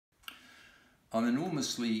I'm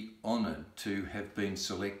enormously honoured to have been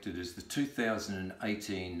selected as the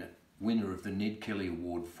 2018 winner of the Ned Kelly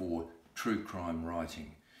Award for True Crime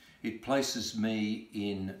Writing. It places me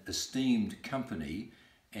in esteemed company,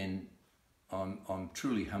 and I'm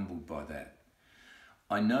truly humbled by that.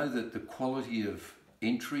 I know that the quality of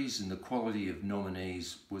entries and the quality of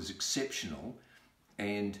nominees was exceptional,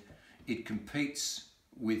 and it competes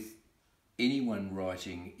with anyone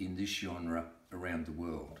writing in this genre around the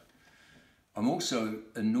world. I'm also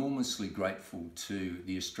enormously grateful to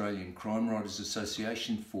the Australian Crime Writers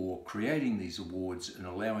Association for creating these awards and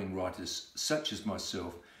allowing writers such as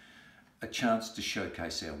myself a chance to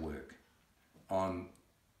showcase our work. I'm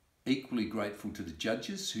equally grateful to the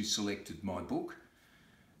judges who selected my book,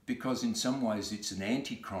 because in some ways it's an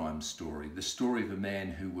anti-crime story, the story of a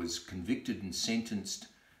man who was convicted and sentenced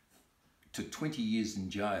to 20 years in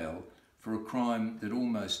jail for a crime that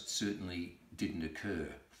almost certainly didn't occur.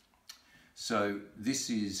 So this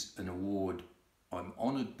is an award I'm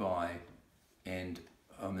honoured by, and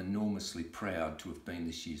I'm enormously proud to have been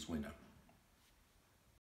this year's winner.